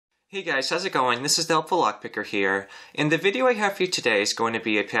Hey guys, how's it going? This is the Helpful Lockpicker here, and the video I have for you today is going to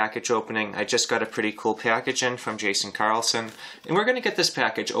be a package opening. I just got a pretty cool package in from Carlson, and we're going to get this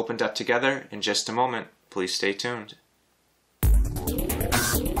package opened up together in just a moment. Please stay tuned.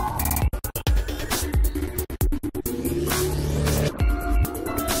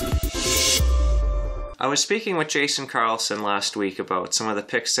 I was speaking with Carlson last week about some of the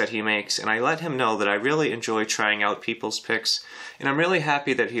picks that he makes, and I let him know that I really enjoy trying out people's picks, and I'm really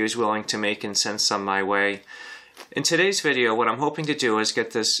happy that he was willing to make and send some my way. In today's video, what I'm hoping to do is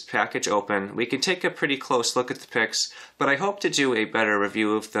get this package open. We can take a pretty close look at the picks, but I hope to do a better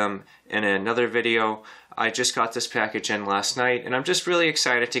review of them in another video. I just got this package in last night, and I'm just really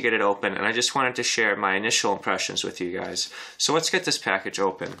excited to get it open, and I just wanted to share my initial impressions with you guys. So let's get this package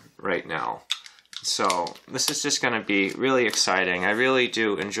open right now. So this is just going to be really exciting. I really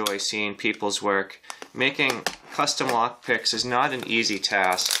do enjoy seeing people's work. Making custom lock picks is not an easy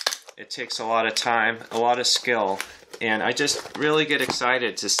task. It takes a lot of time, a lot of skill, and I just really get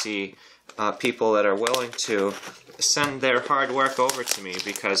excited to see people that are willing to send their hard work over to me,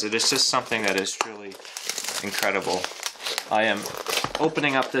 because it is just something that is truly incredible. I am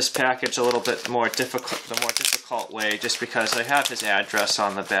opening up this package a little bit more difficult way, just because I have his address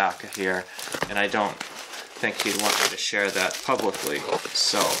on the back here, and I don't think he'd want me to share that publicly.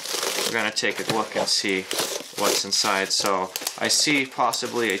 So we're going to take a look and see what's inside. So I see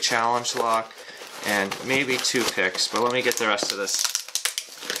possibly a challenge lock and maybe 2 picks, but let me get the rest of this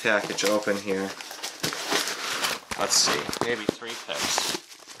package open here. Let's see, maybe 3 picks.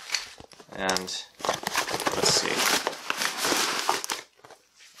 And let's see.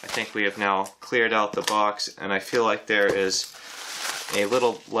 I think we have now cleared out the box, and I feel like there is a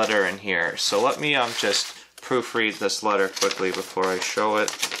little letter in here. So let me just proofread this letter quickly before I show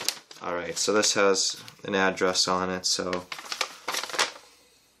it. Alright, so this has an address on it, so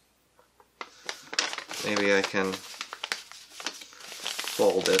maybe I can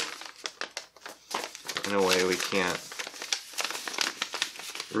fold it in a way we can't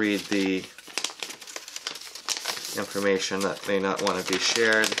read the information that may not want to be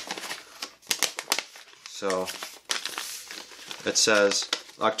shared. So it says,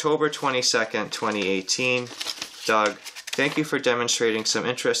 October 22nd, 2018, Doug, thank you for demonstrating some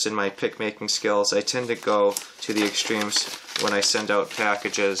interest in my pick making skills. I tend to go to the extremes when I send out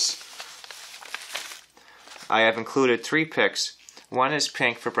packages. I have included 3 picks. One is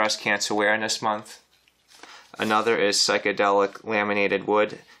pink for Breast Cancer Awareness Month. Another is Psychedelic Laminated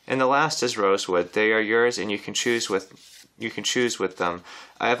Wood, and the last is Rosewood. They are yours, and you can choose with them.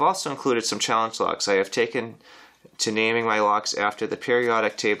 I have also included some challenge locks. I have taken to naming my locks after the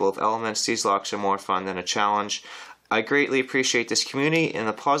periodic table of elements. These locks are more fun than a challenge. I greatly appreciate this community and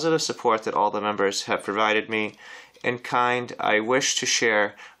the positive support that all the members have provided me. In kind, I wish to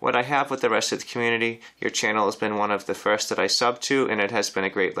share what I have with the rest of the community. Your channel has been one of the first that I sub to, and it has been a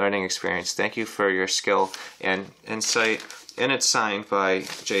great learning experience. Thank you for your skill and insight. And it's signed by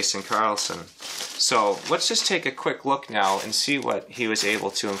Carlson. So let's just take a quick look now and see what he was able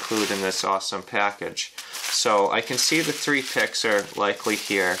to include in this awesome package. So I can see the 3 picks are likely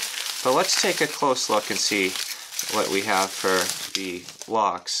here, but let's take a close look and see what we have for the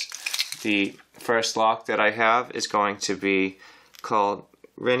locks. The first lock that I have is going to be called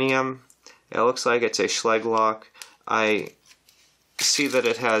Rhenium. It looks like it's a Schleg lock. I see that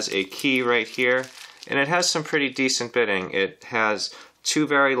it has a key right here, and it has some pretty decent bitting. It has 2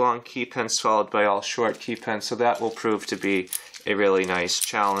 very long key pins followed by all short key pins, so that will prove to be a really nice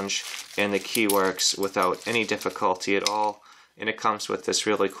challenge, and the key works without any difficulty at all, and it comes with this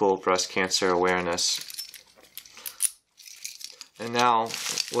really cool breast cancer awareness. And now,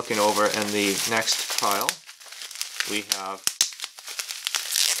 looking over in the next pile, we have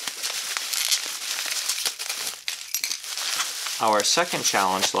our second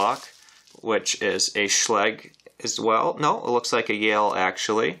challenge lock, which is a Schleg as well. No, it looks like a Yale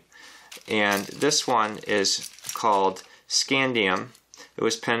actually. And this one is called Scandium. It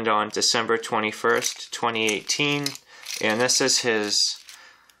was pinned on December 21st, 2018. And this is his,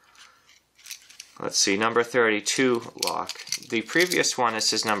 let's see, number 32 lock. The previous one is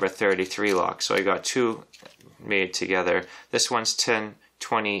his number 33 lock, so I got 2 made together. This one's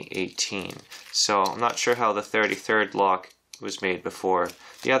 10/2018. So I'm not sure how the 33rd lock was made before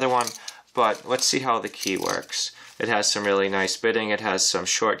the other one, but let's see how the key works. It has some really nice bitting. It has some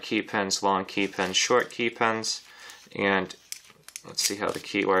short key pins, long key pins, short key pins, and let's see how the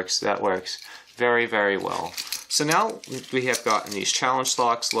key works. That works very, very well. So now we have gotten these challenge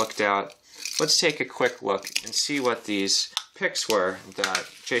locks looked at. Let's take a quick look and see what these picks were that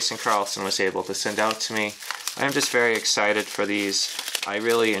Carlson was able to send out to me. I'm just very excited for these. I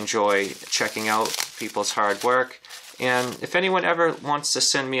really enjoy checking out people's hard work. And if anyone ever wants to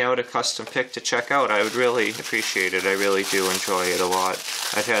send me out a custom pick to check out, I would really appreciate it. I really do enjoy it a lot.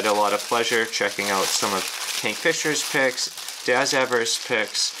 I've had a lot of pleasure checking out some of Hank Fisher's picks, Daz Ever's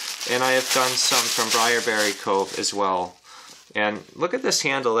picks, and I have done some from Briarberry Cove as well. And look at this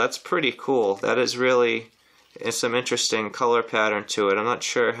handle, that's pretty cool. That is really some interesting color pattern to it. I'm not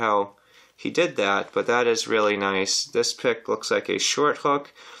sure how he did that, but that is really nice. This pick looks like a short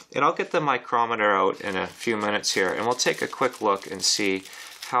hook. And I'll get the micrometer out in a few minutes here, and we'll take a quick look and see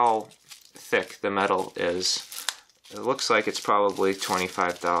how thick the metal is. It looks like it's probably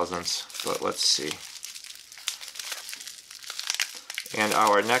 25 thousandths, but let's see. And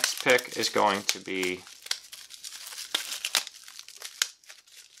our next pick is going to be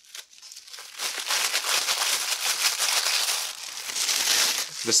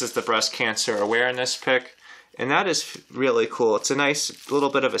this is the breast cancer awareness pick. And that is really cool. It's a nice little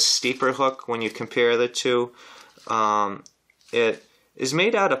bit of a steeper hook when you compare the two. It is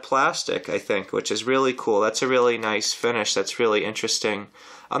made out of plastic, I think, which is really cool. That's a really nice finish. That's really interesting.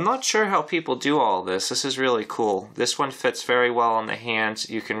 I'm not sure how people do all this. This is really cool. This one fits very well on the hands.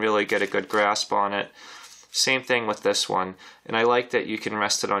 You can really get a good grasp on it. Same thing with this one. And I like that you can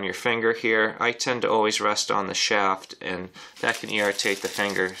rest it on your finger here. I tend to always rest on the shaft, and that can irritate the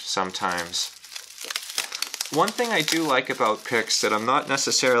finger sometimes. One thing I do like about picks that I'm not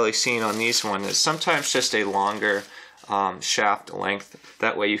necessarily seeing on these ones is sometimes just a longer shaft length.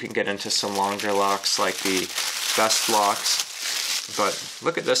 That way you can get into some longer locks like the best locks. But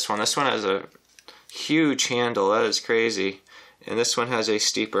look at this one. This one has a huge handle. That is crazy. And this one has a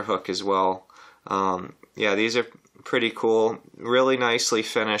steeper hook as well. Yeah, these are pretty cool. Really nicely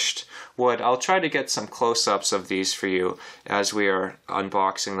finished wood. I'll try to get some close-ups of these for you as we are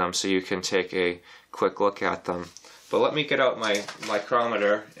unboxing them so you can take a quick look at them. But let me get out my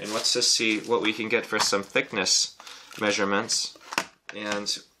micrometer and let's just see what we can get for some thickness measurements,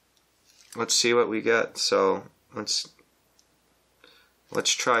 and let's see what we get. So let's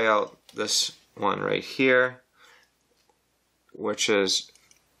try out this one right here, which is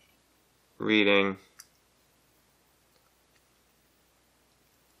reading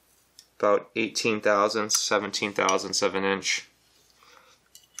about 18 thousandths, 17 thousandths of an inch.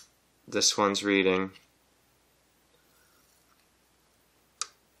 This one's reading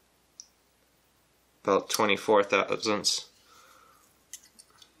about 24 thousandths.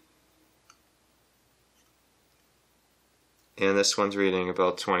 And this one's reading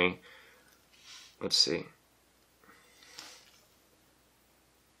about 20, let's see,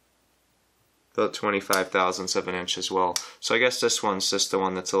 about 25 thousandths of an inch as well. So I guess this one's just the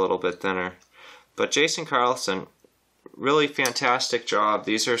one that's a little bit thinner. But Jason Carlson, really fantastic job.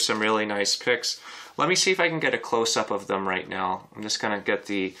 These are some really nice picks. Let me see if I can get a close-up of them right now. I'm just going to get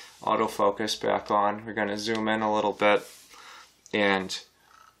the autofocus back on. We're going to zoom in a little bit and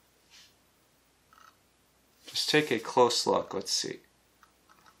just take a close look. Let's see.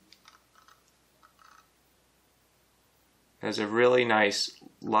 There's a really nice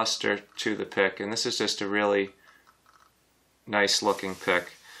luster to the pick, and this is just a really nice looking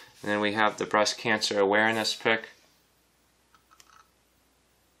pick. And then we have the breast cancer awareness pick.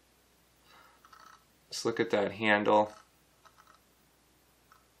 Let's look at that handle.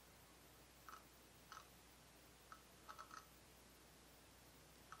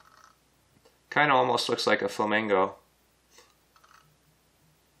 Kind of almost looks like a flamingo.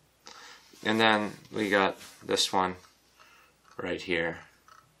 And then we got this one right here.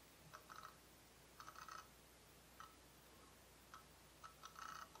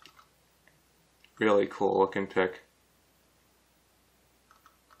 Really cool looking pick.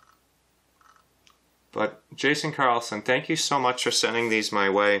 But Jason Carlson, thank you so much for sending these my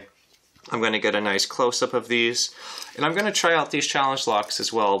way. I'm going to get a nice close-up of these. And I'm going to try out these challenge locks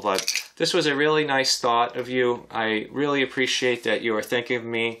as well, but this was a really nice thought of you. I really appreciate that you were thinking of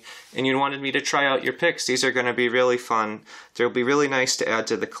me and you wanted me to try out your picks. These are going to be really fun. They'll be really nice to add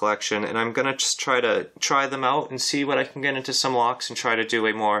to the collection, and I'm going to just try them out and see what I can get into some locks and try to do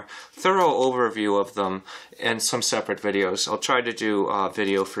a more thorough overview of them in some separate videos. I'll try to do a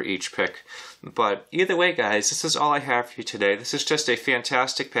video for each pick. But either way, guys, this is all I have for you today. This is just a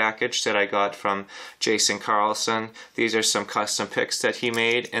fantastic package that I got from Jason Carlson. These are some custom picks that he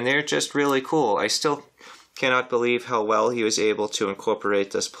made, and they're just really cool. I still cannot believe how well he was able to incorporate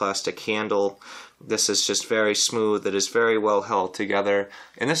this plastic handle. This is just very smooth. It is very well held together.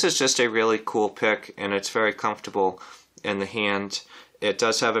 And this is just a really cool pick, and it's very comfortable in the hand. It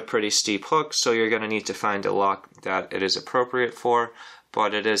does have a pretty steep hook, so you're going to need to find a lock that it is appropriate for.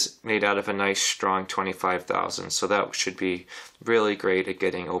 but it is made out of a nice strong 25,000, so that should be really great at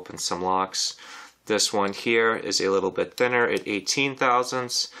getting open some locks. This one here is a little bit thinner at 18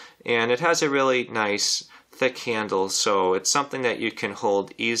 thousandths, and it has a really nice thick handle, so it's something that you can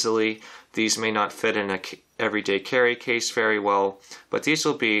hold easily. These may not fit in a everyday carry case very well, but these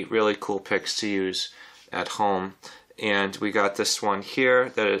will be really cool picks to use at home. And we got this one here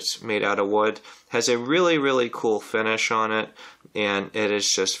that is made out of wood. Has a really cool finish on it, and it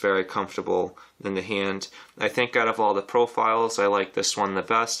is just very comfortable in the hand. I think out of all the profiles, I like this one the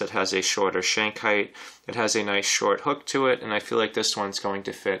best. It has a shorter shank height. It has a nice short hook to it, and I feel like this one's going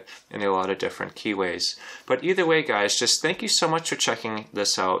to fit in a lot of different keyways. But either way, guys, just thank you so much for checking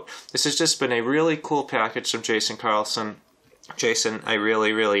this out. This has just been a really cool package from Jason Carlson. Jason, I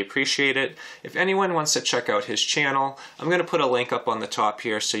really appreciate it. If anyone wants to check out his channel, I'm going to put a link up on the top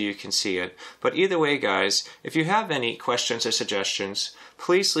here so you can see it. But either way, guys, if you have any questions or suggestions,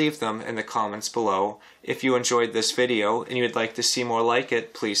 please leave them in the comments below. If you enjoyed this video and you would like to see more like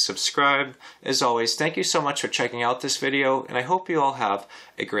it, please subscribe. As always, thank you so much for checking out this video, and I hope you all have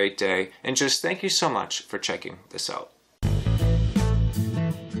a great day. And just thank you so much for checking this out.